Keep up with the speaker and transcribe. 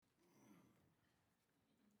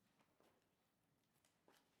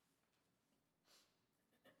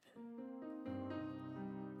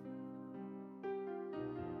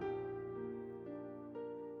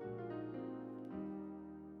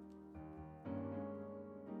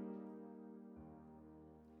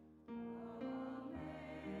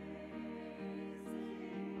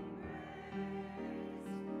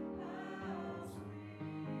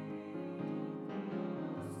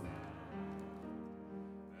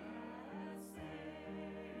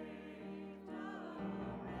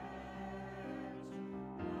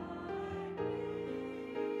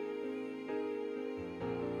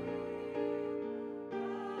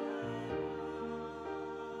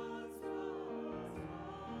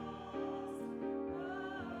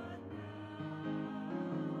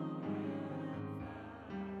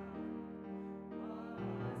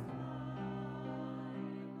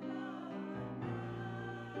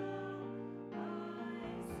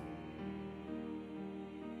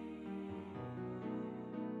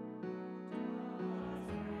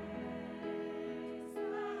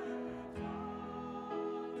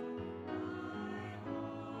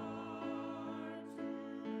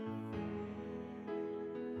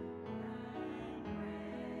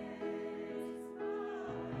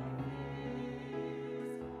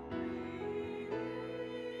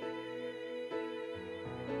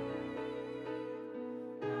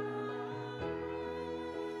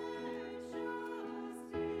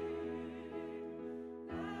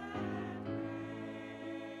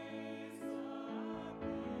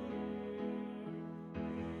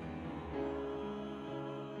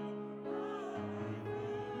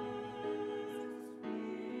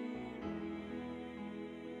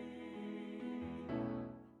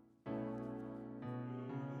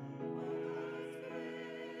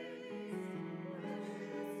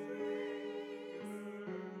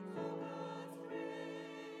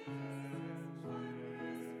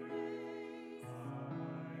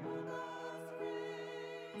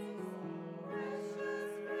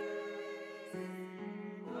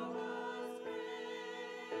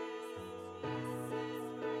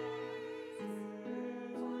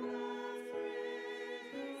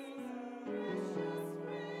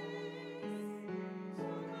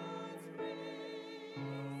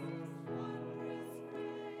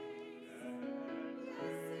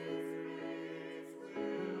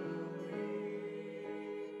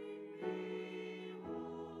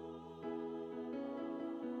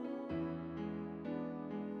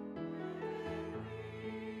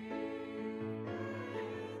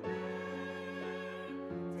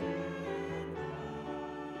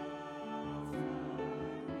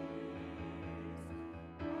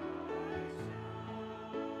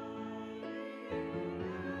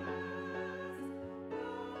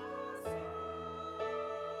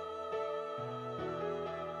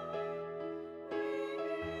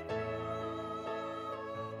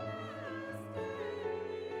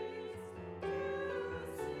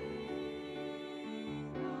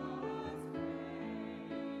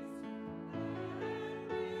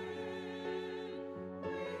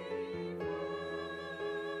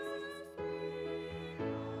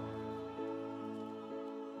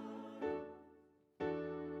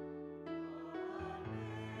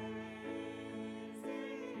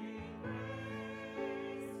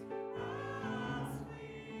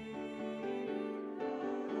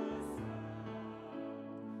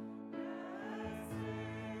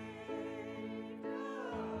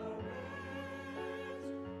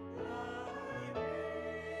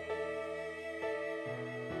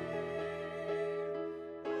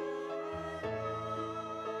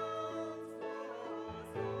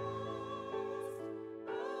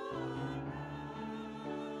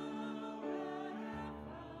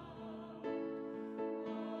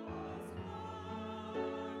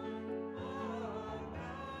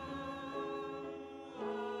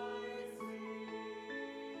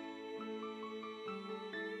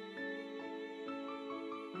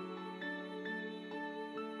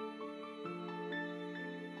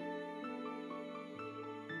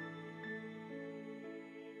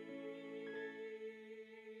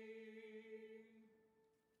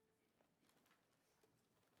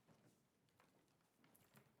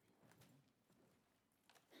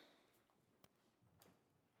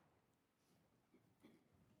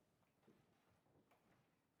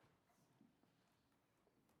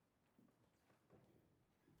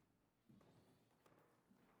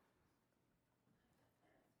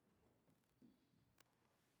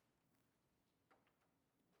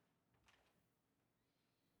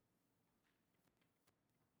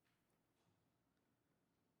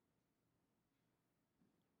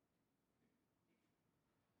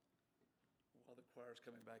choir's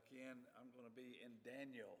coming back in, I'm going to be in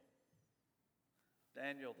Daniel.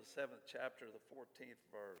 Daniel, the 7th chapter, the 14th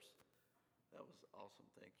verse. That was awesome.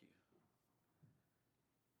 Thank you.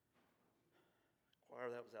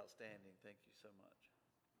 Choir, that was outstanding. Thank you so much.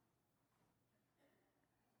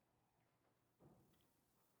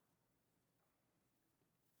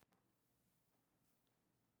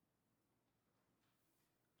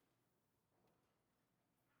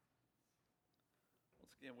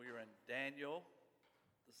 Once again, we are in Daniel,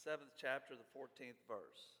 the 7th chapter, the 14th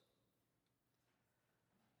verse.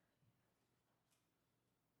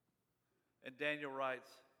 And Daniel writes,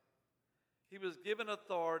 "He was given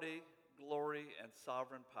authority, glory, and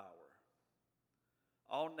sovereign power.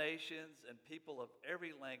 All nations and people of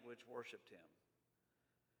every language worshiped him.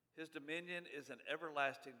 His dominion is an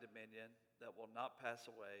everlasting dominion that will not pass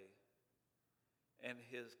away, and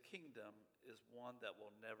his kingdom is one that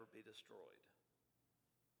will never be destroyed."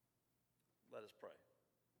 Let us pray.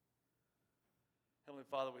 Heavenly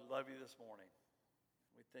Father, we love you this morning.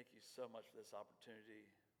 We thank you so much for this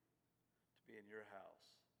opportunity to be in your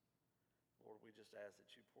house. Lord, we just ask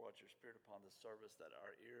that you pour out your Spirit upon this service, that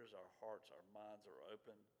our ears, our hearts, our minds are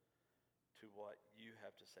open to what you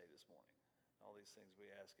have to say this morning. All these things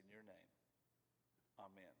we ask in your name.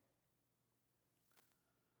 Amen.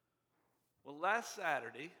 Well, last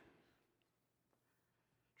Saturday,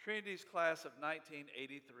 Trinity's class of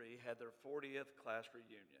 1983 had their 40th class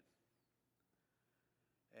reunion.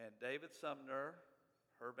 And David Sumner,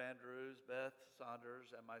 Herb Andrews, Beth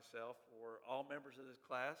Saunders, and myself were all members of this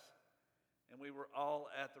class, and we were all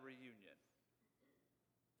at the reunion.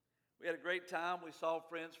 We had a great time. We saw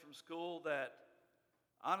friends from school that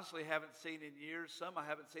honestly haven't seen in years. Some I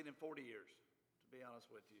haven't seen in 40 years, to be honest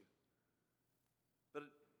with you. But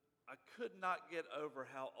I could not get over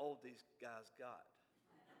how old these guys got.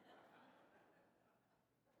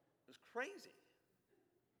 It was crazy.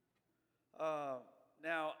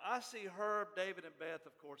 Now, I see Herb, David, and Beth.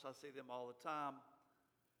 Of course, I see them all the time.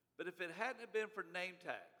 But if it hadn't have been for name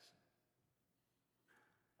tags,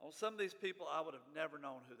 on some of these people, I would have never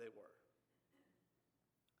known who they were.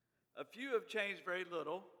 A few have changed very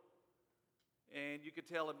little, and you could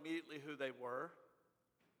tell immediately who they were.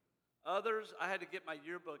 Others, I had to get my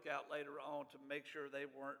yearbook out later on to make sure they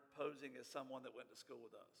weren't posing as someone that went to school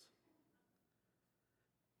with us.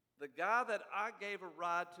 The guy that I gave a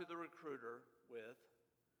ride to the recruiter with,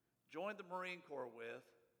 joined the Marine Corps with,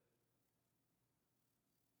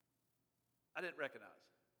 I didn't recognize.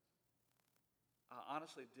 I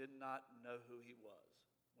honestly did not know who he was.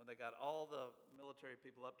 When they got all the military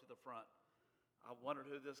people up to the front, I wondered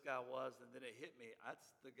who this guy was, and then it hit me.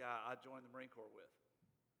 That's the guy I joined the Marine Corps with.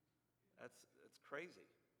 It's crazy.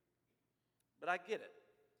 But I get it.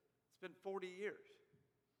 It's been 40 years.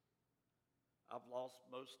 I've lost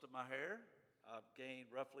most of my hair. I've gained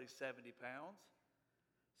roughly 70 pounds.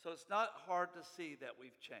 So it's not hard to see that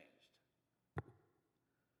we've changed.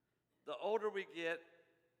 The older we get,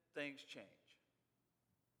 things change.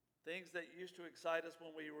 Things that used to excite us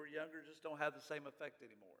when we were younger just don't have the same effect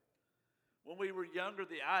anymore. When we were younger,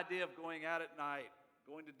 the idea of going out at night,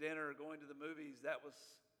 going to dinner, going to the movies, that was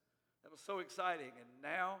so exciting. And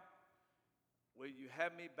now, will you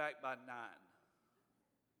have me back by 9?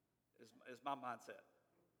 Is my mindset.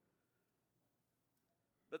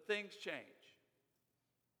 But things change.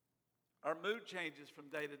 Our mood changes from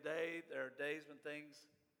day to day. There are days when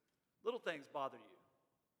little things bother you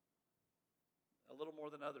a little more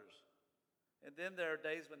than others. And then there are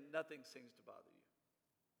days when nothing seems to bother you.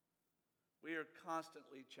 We are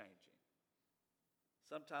constantly changing.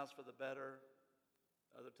 Sometimes for the better,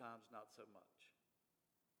 other times not so much.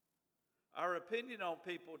 Our opinion on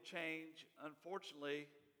people change. Unfortunately,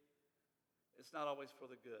 it's not always for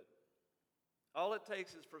the good. All it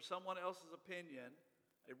takes is for someone else's opinion,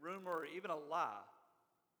 a rumor, or even a lie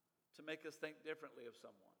to make us think differently of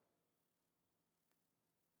someone.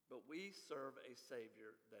 But we serve a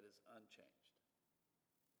Savior that is unchanged.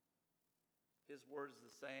 His word is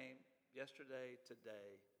the same yesterday,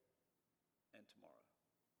 today, and tomorrow.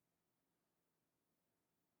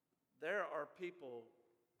 There are people,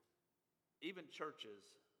 even churches,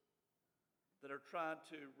 that are trying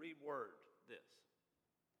to reword this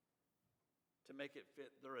to make it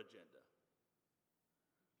fit their agenda.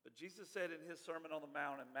 But Jesus said in his Sermon on the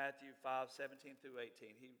Mount in Matthew 5:17 through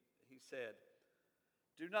 18, he said,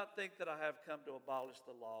 "Do not think that I have come to abolish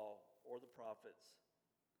the law or the prophets.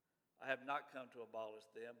 I have not come to abolish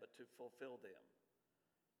them, but to fulfill them.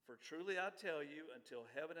 For truly I tell you, until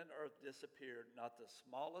heaven and earth disappear, not the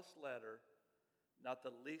smallest letter, not the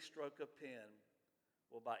least stroke of pen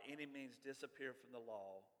will by any means disappear from the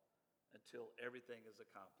law until everything is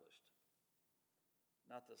accomplished."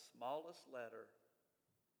 Not the smallest letter,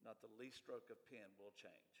 not the least stroke of pen will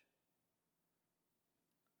change.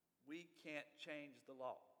 We can't change the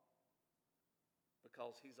law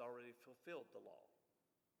because he's already fulfilled the law.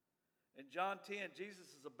 In John 10,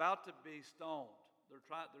 Jesus is about to be stoned. They're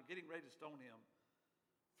getting ready to stone him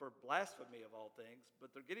for blasphemy of all things,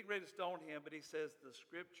 but they're getting ready to stone him, but he says the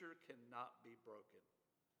scripture cannot be broken.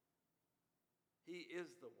 He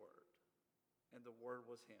is the Word, and the Word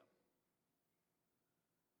was him.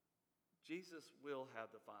 Jesus will have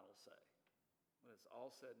the final say when it's all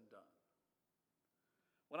said and done.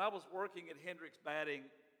 When I was working at Hendricks Batting,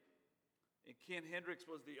 and Ken Hendricks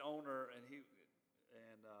was the owner and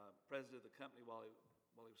president of the company while he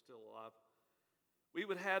was still alive, we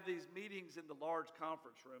would have these meetings in the large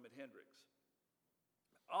conference room at Hendricks.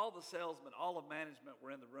 All the salesmen, all of management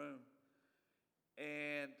were in the room,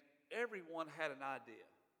 and everyone had an idea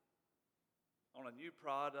on a new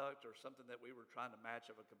product or something that we were trying to match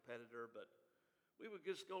of a competitor, but we would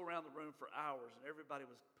just go around the room for hours, and everybody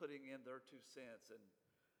was putting in their 2 cents.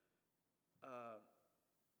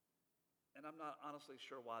 And I'm not honestly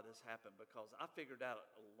sure why this happened, because I figured out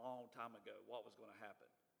a long time ago what was going to happen.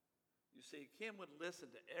 You see, Kim would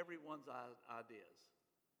listen to everyone's ideas,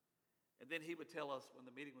 and then he would tell us when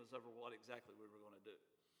the meeting was over what exactly we were going to do.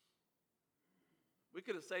 We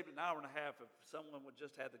could have saved an hour and a half if someone would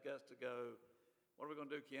just had the guts to go, what are we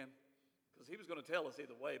going to do, Ken? Because he was going to tell us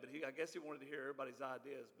either way, but I guess he wanted to hear everybody's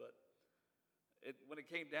ideas. But when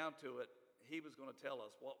it came down to it, he was going to tell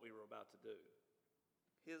us what we were about to do.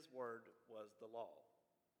 His word was the law.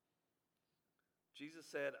 Jesus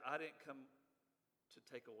said, I didn't come to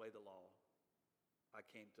take away the law. I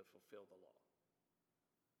came to fulfill the law.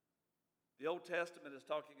 The Old Testament is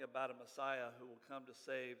talking about a Messiah who will come to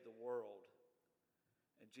save the world.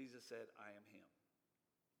 And Jesus said, I am him.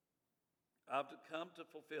 I've come to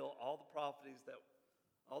fulfill all the prophecies that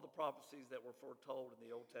were foretold in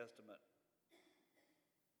the Old Testament.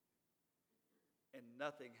 And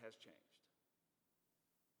nothing has changed.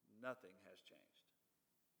 Nothing has changed.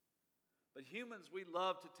 But humans, we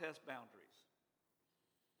love to test boundaries.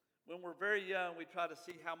 When we're very young, we try to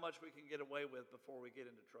see how much we can get away with before we get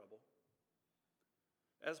into trouble.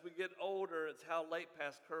 As we get older, it's how late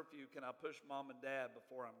past curfew can I push mom and dad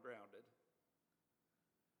before I'm grounded.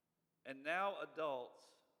 And now adults,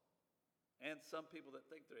 and some people that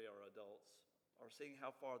think they are adults, are seeing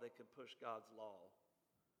how far they can push God's law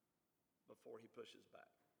before he pushes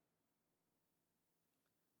back.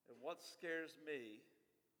 And what scares me,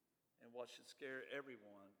 and what should scare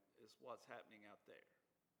everyone, is what's happening out there.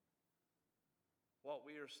 What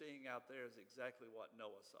we are seeing out there is exactly what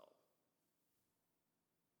Noah saw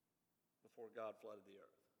before God flooded the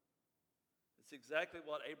earth. It's exactly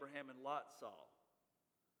what Abraham and Lot saw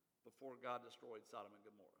before God destroyed Sodom and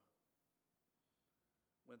Gomorrah.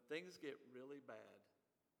 When things get really bad,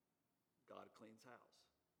 God cleans house.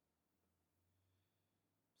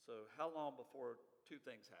 So how long before two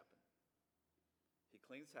things happen? He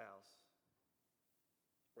cleans house,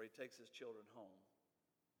 or he takes his children home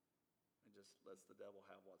and just lets the devil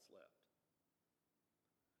have what's left.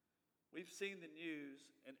 We've seen the news,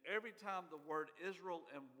 and every time the word Israel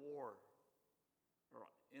and war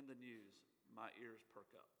are in the news, my ears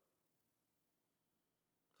perk up.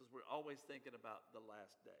 Because we're always thinking about the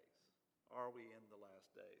last days. Are we in the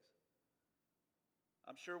last days?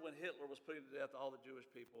 I'm sure when Hitler was putting to death all the Jewish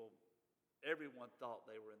people, everyone thought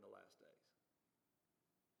they were in the last days.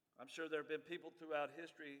 I'm sure there have been people throughout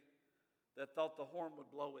history that thought the horn would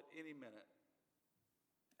blow at any minute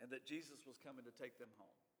and that Jesus was coming to take them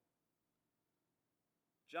home.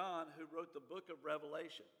 John, who wrote the book of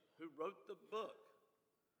Revelation,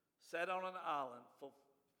 sat on an island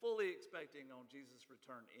fully expecting on Jesus'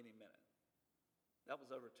 return any minute. That was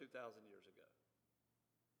over 2,000 years ago.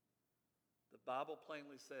 The Bible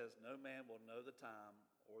plainly says no man will know the time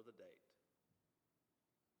or the date.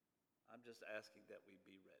 I'm just asking that we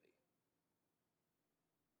be ready.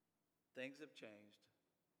 Things have changed,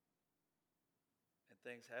 and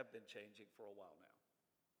things have been changing for a while now.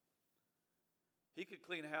 He could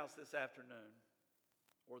clean house this afternoon,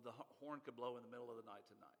 or the horn could blow in the middle of the night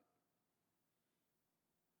tonight.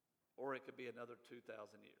 Or it could be another 2,000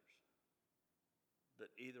 years.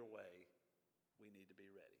 But either way, we need to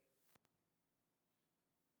be ready.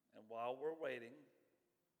 And while we're waiting,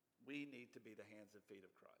 we need to be the hands and feet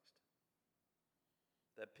of Christ.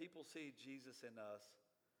 That people see Jesus in us,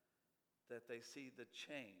 that they see the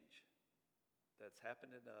change that's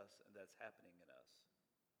happened in us and that's happening in us.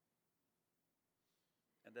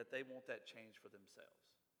 And that they want that change for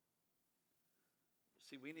themselves.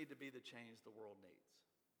 See, we need to be the change the world needs.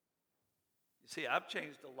 You see, I've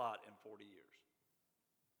changed a lot in 40 years.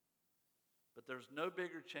 There's no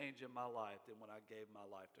bigger change in my life than when I gave my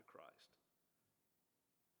life to Christ.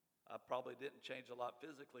 I probably didn't change a lot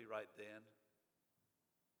physically right then,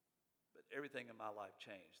 but everything in my life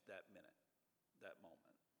changed that minute, that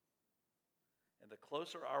moment. And the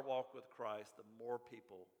closer our walk with Christ, the more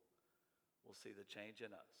people will see the change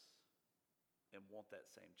in us and want that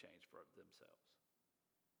same change for themselves.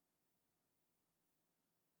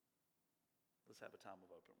 Let's have a time of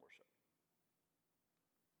open worship.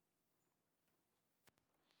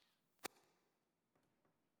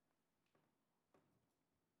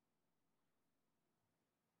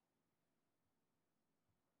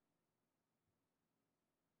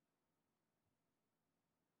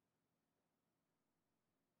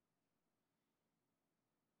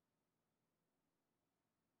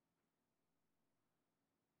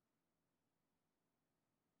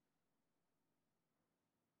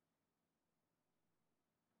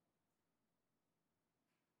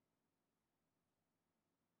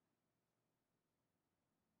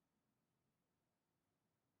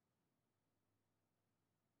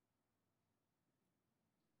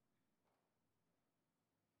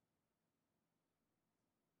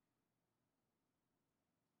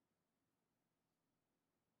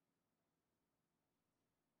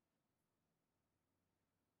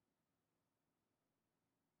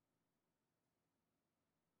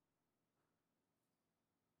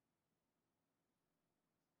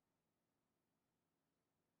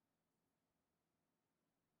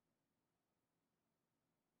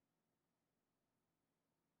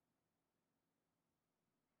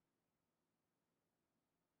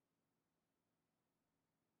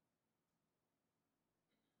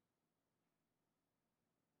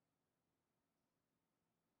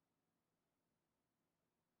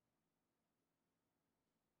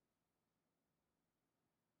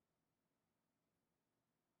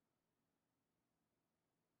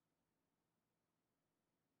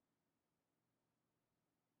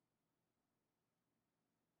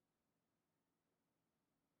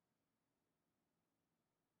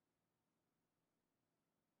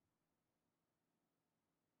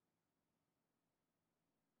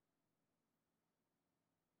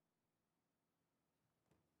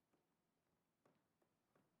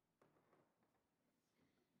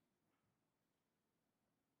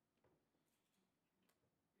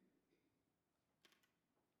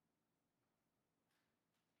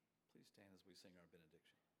 Please stand as we sing our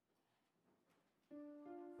benediction.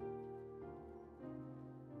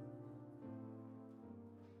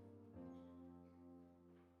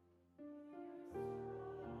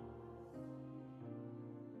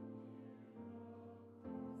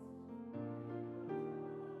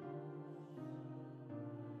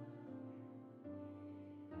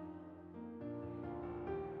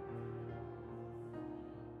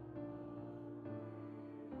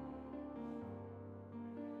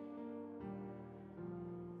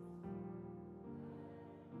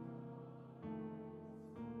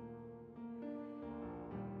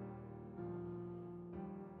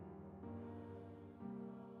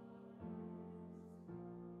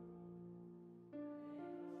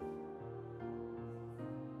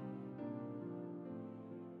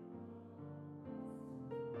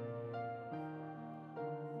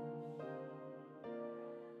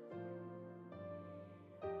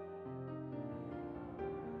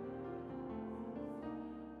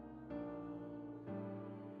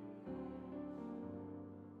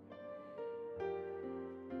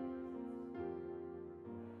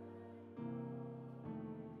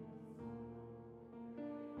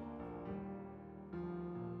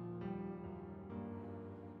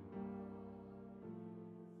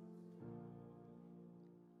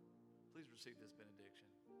 Please receive this benediction.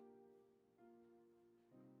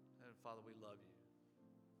 And Father, we love you.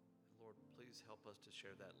 And Lord, please help us to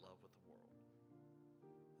share that love with the world.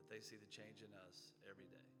 That they see the change in us every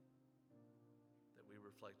day. That we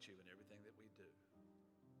reflect you in everything that we do.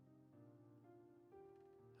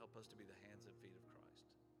 Help us to be the hands and feet of Christ.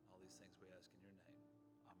 All these things we ask in your name.